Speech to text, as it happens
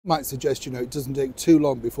Might suggest, it doesn't take too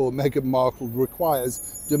long before Meghan Markle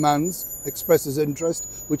demands, expresses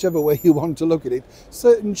interest, whichever way you want to look at it,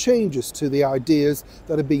 certain changes to the ideas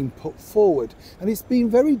that are being put forward. And it's been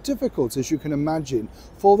very difficult, as you can imagine,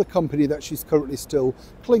 for the company that she's currently still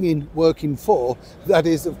working for, that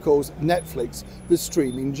is, of course, Netflix, the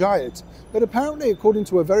streaming giant. But apparently, according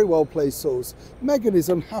to a very well-placed source, Meghan is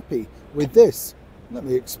unhappy with this. Let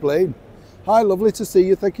me explain. Hi, lovely to see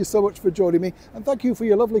you. Thank you so much for joining me. And thank you for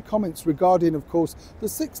your lovely comments regarding, of course, the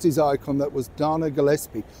 60s icon that was Dana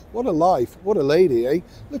Gillespie. What a life, what a lady, eh?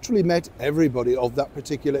 Literally met everybody of that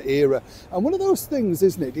particular era. And one of those things,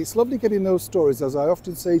 isn't it? It's lovely getting those stories, as I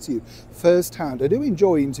often say to you, firsthand. I do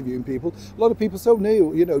enjoy interviewing people. A lot of people say,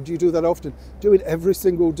 Neil, do you do that often? Do it every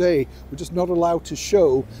single day. We're just not allowed to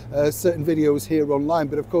show certain videos here online.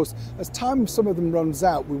 But of course, as time some of them runs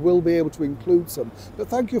out, we will be able to include some. But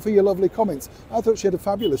thank you for your lovely comments. I thought she had a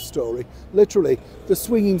fabulous story. Literally, the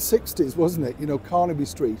swinging 60s, wasn't it? Carnaby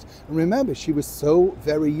Street. And remember, she was so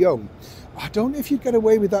very young. I don't know if you'd get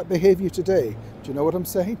away with that behaviour today. Do you know what I'm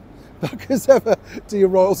saying? Back as ever to your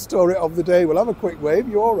royal story of the day. We'll have a quick wave.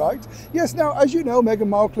 You all right? Yes, now, as you know, Meghan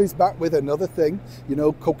Markle is back with another thing,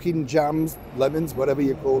 cooking jams, lemons, whatever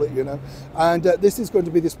you call it, And this is going to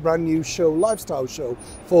be this brand new show, lifestyle show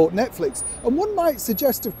for Netflix. And one might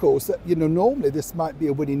suggest, of course, that, normally this might be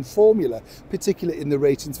a winning formula, particularly in the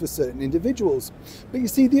ratings for certain individuals. But you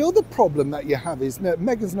see, the other problem that you have is that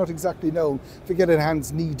Meghan's not exactly known for getting her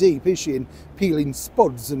hands knee deep, is she, in peeling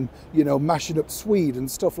spuds and, mashing up swede and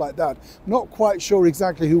stuff like that. Not quite sure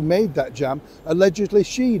exactly who made that jam. Allegedly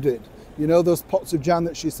she did. Those pots of jam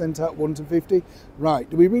that she sent out 1 to 50? Right,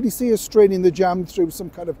 do we really see her straining the jam through some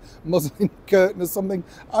kind of muslin curtain or something?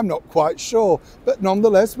 I'm not quite sure. But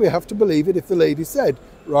nonetheless, we have to believe it if the lady said,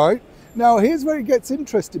 right? Now, here's where it gets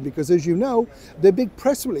interesting because, as you know, the big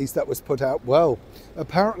press release that was put out, well,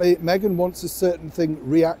 apparently Meghan wants a certain thing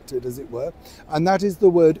reacted, as it were, and that is the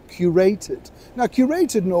word curated. Now,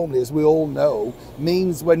 curated normally, as we all know,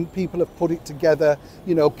 means when people have put it together,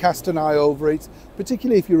 cast an eye over it,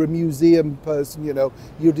 particularly if you're a museum person,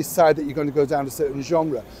 you decide that you're going to go down a certain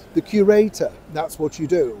genre. The curator, that's what you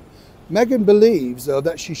do. Meghan believes, though,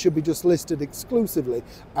 that she should be just listed exclusively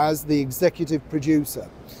as the executive producer.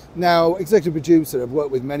 Now, executive producer, I've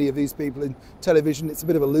worked with many of these people in television. It's a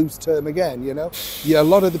bit of a loose term again, Yeah, a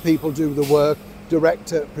lot of the people do the work.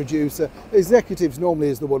 Director, producer. Executives normally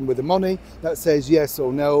is the one with the money that says yes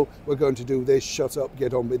or no, we're going to do this, shut up,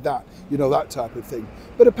 get on with that. That type of thing.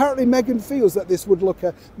 But apparently Meghan feels that this would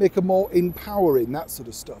make her more empowering, that sort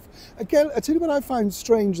of stuff. Again, I tell you what I find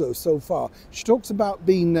strange though so far. She talks about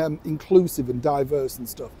being inclusive and diverse and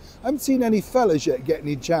stuff. I haven't seen any fellas yet get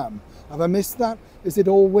any jam. Have I missed that? Is it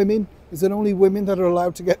all women? Is it only women that are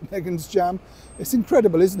allowed to get Meghan's jam? It's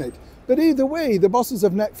incredible, isn't it? But either way, the bosses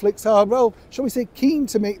of Netflix are, well, shall we say, keen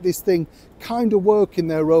to make this thing kind of work in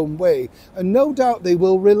their own way. And no doubt they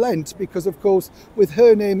will relent because, of course, with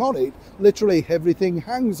her name on it, literally everything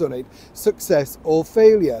hangs on it, success or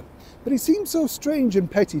failure. But it seems so strange and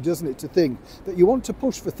petty, doesn't it, to think that you want to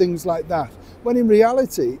push for things like that, when in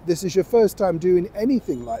reality, this is your first time doing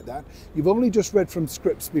anything like that. You've only just read from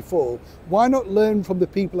scripts before. Why not learn from the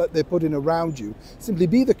people that they're putting around you? Simply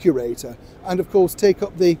be the curator and, of course, take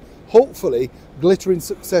up the, hopefully, glittering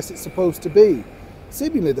success it's supposed to be.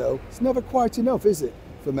 Seemingly, though, it's never quite enough, is it,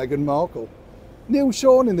 for Meghan Markle? Neil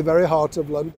Sean in the very heart of London.